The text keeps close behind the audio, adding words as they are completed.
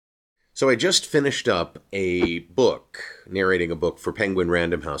So I just finished up a book, narrating a book for Penguin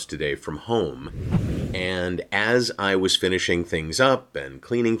Random House today from home. And as I was finishing things up and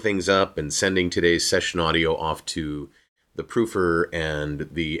cleaning things up and sending today's session audio off to the proofer and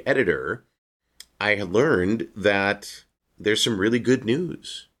the editor, I had learned that there's some really good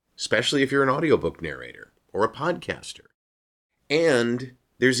news, especially if you're an audiobook narrator or a podcaster. And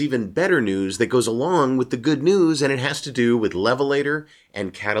there's even better news that goes along with the good news, and it has to do with LEVELATOR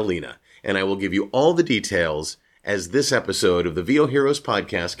and Catalina. And I will give you all the details as this episode of the VO Heroes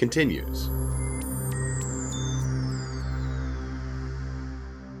podcast continues.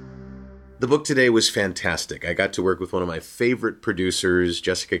 The book today was fantastic. I got to work with one of my favorite producers,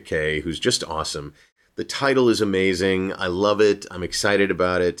 Jessica Kay, who's just awesome. The title is amazing. I love it. I'm excited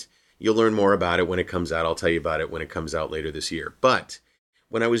about it. You'll learn more about it when it comes out. I'll tell you about it when it comes out later this year. But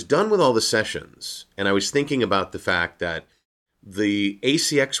when I was done with all the sessions, and I was thinking about the fact that the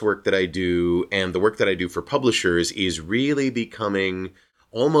ACX work that I do and the work that I do for publishers is really becoming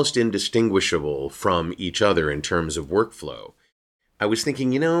almost indistinguishable from each other in terms of workflow, I was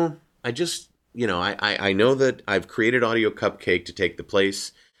thinking, I know that I've created Audio Cupcake to take the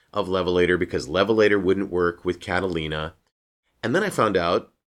place of LEVELATOR because LEVELATOR wouldn't work with Catalina. And then I found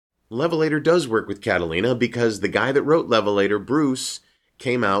out LEVELATOR does work with Catalina because the guy that wrote LEVELATOR, Bruce,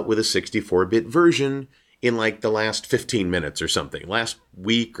 came out with a 64-bit version in like the last 15 minutes or something, last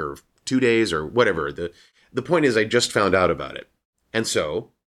week or 2 days or whatever. The point is I just found out about it. And so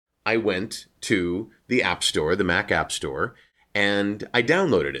I went to the App Store, the Mac App Store, and I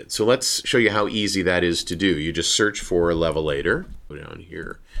downloaded it. So let's show you how easy that is to do. You just search for LEVELATOR, go down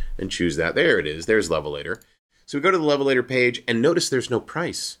here and choose that. There it is. There's LEVELATOR. So we go to the LEVELATOR page and notice there's no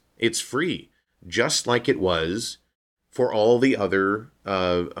price. It's free, just like it was for all the other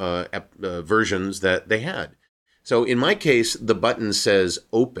versions that they had. So in my case, the button says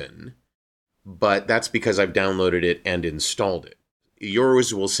open, but that's because I've downloaded it and installed it.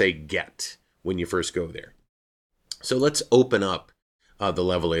 Yours will say get when you first go there. So let's open up the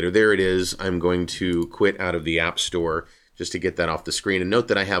LEVELATOR. There it is. I'm going to quit out of the App Store just to get that off the screen. And note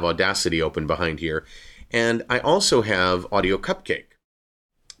that I have Audacity open behind here. And I also have Audio Cupcake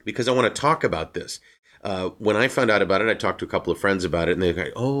because I want to talk about this. When I found out about it, I talked to a couple of friends about it, and they're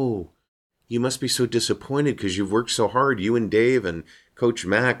like, oh, you must be so disappointed because you've worked so hard. You and Dave and Coach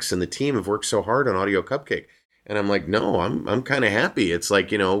Max and the team have worked so hard on Audio Cupcake. And I'm like, no, I'm kind of happy. It's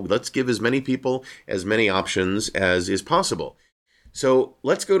like, let's give as many people as many options as is possible. So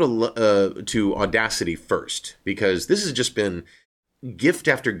let's go to Audacity first, because this has just been gift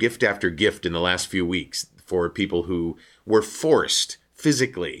after gift after gift in the last few weeks for people who were forced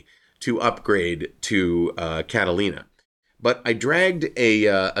physically to upgrade to Catalina. But I dragged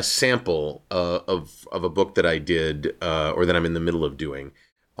a sample of a book that I did, or that I'm in the middle of doing,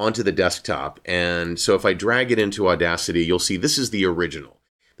 onto the desktop. And so if I drag it into Audacity, you'll see this is the original.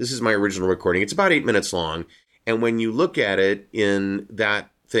 This is my original recording. It's about 8 minutes long. And when you look at it in that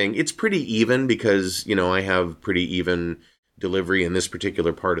thing, it's pretty even because, I have pretty even delivery in this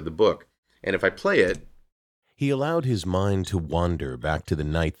particular part of the book. And if I play it, he allowed his mind to wander back to the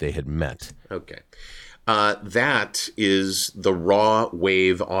night they had met. Okay. That is the raw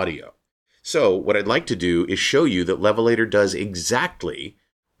wave audio. So what I'd like to do is show you that LEVELATOR does exactly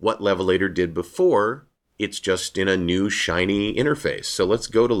what LEVELATOR did before. It's just in a new shiny interface. So let's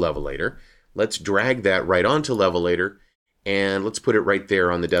go to LEVELATOR. Let's drag that right onto LEVELATOR, and let's put it right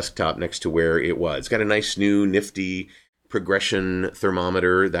there on the desktop next to where it was. It's got a nice new nifty progression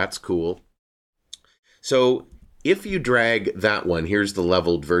thermometer. That's cool. So if you drag that one, here's the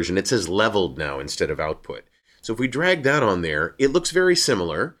leveled version. It says leveled now instead of output. So if we drag that on there, it looks very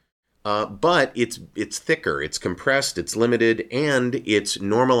similar, but it's thicker, it's compressed, it's limited, and it's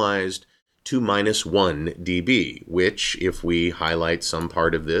normalized to -1 dB, which if we highlight some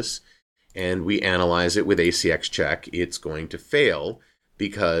part of this and we analyze it with ACX check, it's going to fail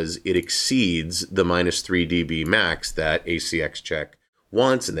because it exceeds the -3 dB max that ACX check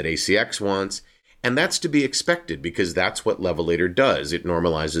wants and that ACX wants. And that's to be expected because that's what LEVELATOR does. It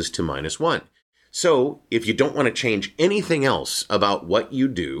normalizes to -1. So if you don't want to change anything else about what you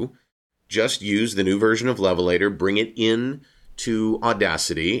do, just use the new version of LEVELATOR, bring it in to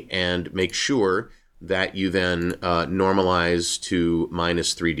Audacity, and make sure that you then normalize to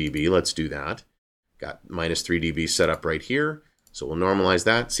 -3 dB. Let's do that. Got -3 dB set up right here. So we'll normalize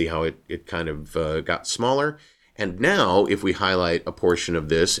that, see how it kind of got smaller. And now if we highlight a portion of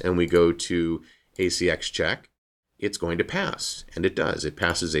this and we go to ACX check, it's going to pass. And it does. It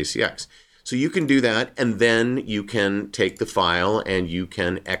passes ACX. So you can do that, and then you can take the file and you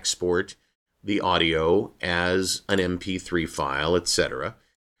can export the audio as an MP3 file, etc.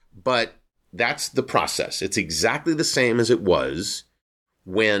 But that's the process. It's exactly the same as it was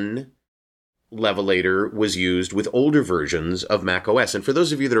when Levelator was used with older versions of Mac OS. And for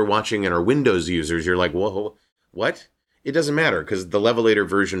those of you that are watching and are Windows users, you're like, whoa, what? It doesn't matter, because the Levelator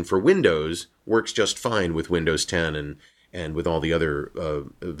version for Windows works just fine with Windows 10 and with all the other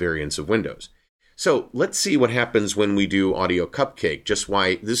variants of Windows. So let's see what happens when we do Audio Cupcake. Just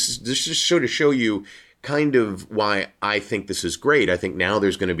why this just to show you kind of why I think this is great. I think now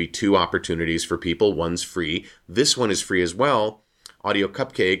there's going to be two opportunities for people. One's free. This one is free as well, Audio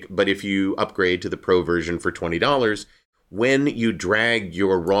Cupcake. But if you upgrade to the Pro version for $20, when you drag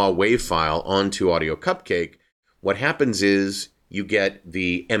your raw WAV file onto Audio Cupcake, what happens is you get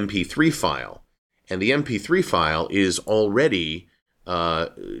the MP3 file. And the MP3 file is already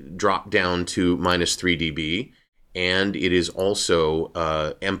dropped down to minus 3 dB, and it is also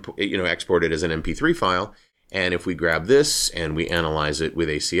exported as an MP3 file. And if we grab this and we analyze it with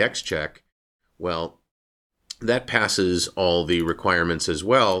ACX check, well, that passes all the requirements as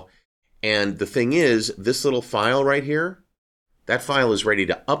well. And the thing is, this little file right here, that file is ready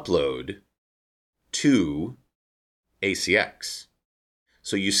to upload to ACX.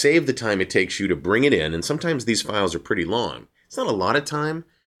 So you save the time it takes you to bring it in, and sometimes these files are pretty long. It's not a lot of time,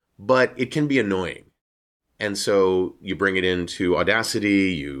 but it can be annoying. And so you bring it into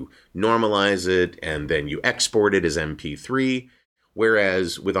Audacity, you normalize it, and then you export it as MP3.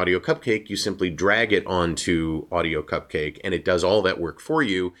 Whereas with Audio Cupcake, you simply drag it onto Audio Cupcake, and it does all that work for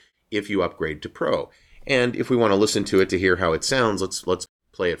you if you upgrade to Pro. And if we want to listen to it to hear how it sounds, let's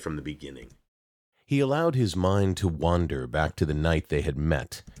play it from the beginning. He allowed his mind to wander back to the night they had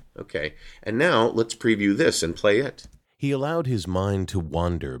met. Okay, and now let's preview this and play it. He allowed his mind to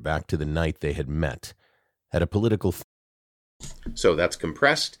wander back to the night they had met at a political... So that's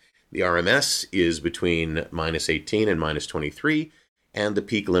compressed. The RMS is between minus 18 and minus 23, and the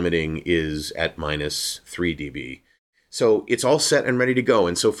peak limiting is at minus 3 dB. So it's all set and ready to go.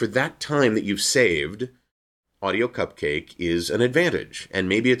 And so for that time that you've saved, Audio Cupcake is an advantage. And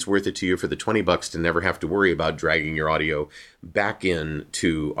maybe it's worth it to you for the $20 to never have to worry about dragging your audio back in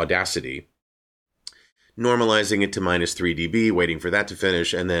to Audacity, normalizing it to minus 3 dB, waiting for that to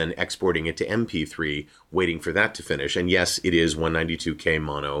finish, and then exporting it to MP3, waiting for that to finish. And yes, it is 192K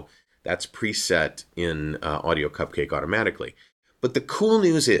mono. That's preset in Audio Cupcake automatically. But the cool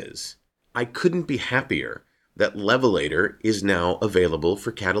news is, I couldn't be happier that Levelator is now available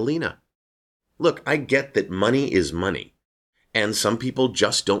for Catalina. Look, I get that money is money, and some people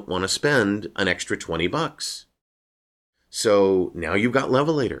just don't want to spend an extra $20. So now you've got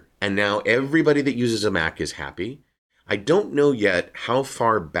Levelator, and now everybody that uses a Mac is happy. I don't know yet how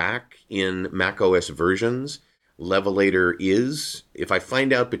far back in macOS versions Levelator is. If I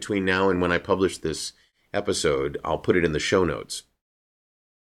find out between now and when I publish this episode, I'll put it in the show notes.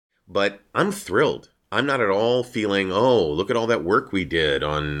 But I'm thrilled. I'm not at all feeling, oh, look at all that work we did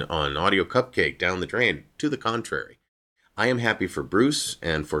on Audio Cupcake down the drain. To the contrary. I am happy for Bruce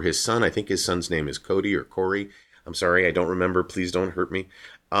and for his son. I think his son's name is Cody or Corey. I'm sorry, I don't remember. Please don't hurt me.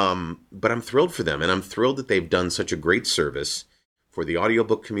 But I'm thrilled for them, and I'm thrilled that they've done such a great service for the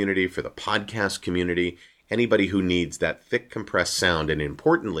audiobook community, for the podcast community, anybody who needs that thick compressed sound, and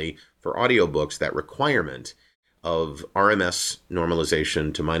importantly, for audiobooks, that requirement of RMS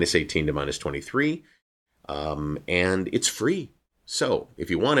normalization to minus 18 to minus 23, and it's free. So if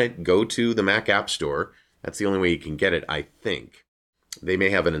you want it, go to the Mac App Store. That's the only way you can get it, I think. They may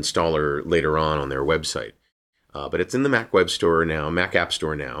have an installer later on their website. But it's in the Mac Web Store now, Mac App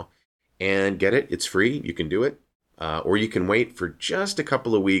Store now, and get it. It's free. You can do it. Or you can wait for just a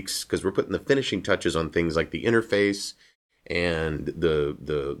couple of weeks, because we're putting the finishing touches on things like the interface and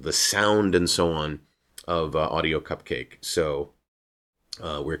the sound and so on of Audio Cupcake. So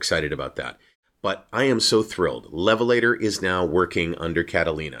we're excited about that. But I am so thrilled. Levelator is now working under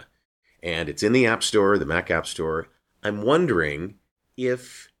Catalina, and it's in the App Store, the Mac App Store. I'm wondering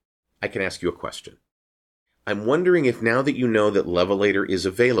if I can ask you a question. I'm wondering if now that you know that Levelator is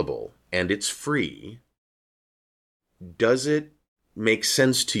available and it's free, does it make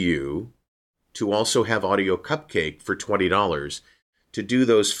sense to you to also have Audio Cupcake for $20 to do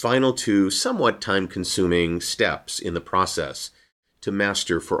those final two somewhat time-consuming steps in the process to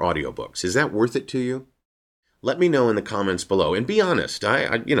master for audiobooks? Is that worth it to you? Let me know in the comments below. And be honest.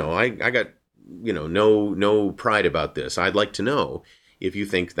 I got no pride about this. I'd like to know if you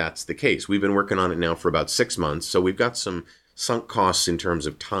think that's the case. We've been working on it now for about 6 months, so we've got some sunk costs in terms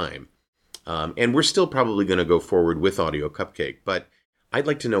of time. And we're still probably going to go forward with Audio Cupcake, but I'd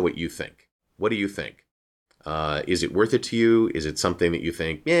like to know what you think. What do you think? Is it worth it to you? Is it something that you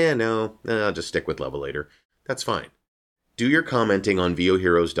think, no, I'll just stick with Levelator? That's fine. Do your commenting on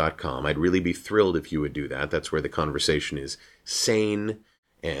VOHeroes.com. I'd really be thrilled if you would do that. That's where the conversation is sane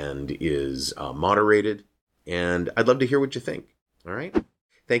and is moderated. And I'd love to hear what you think. All right?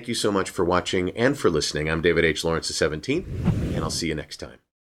 Thank you so much for watching and for listening. I'm David H. Lawrence the 17th, and I'll see you next time.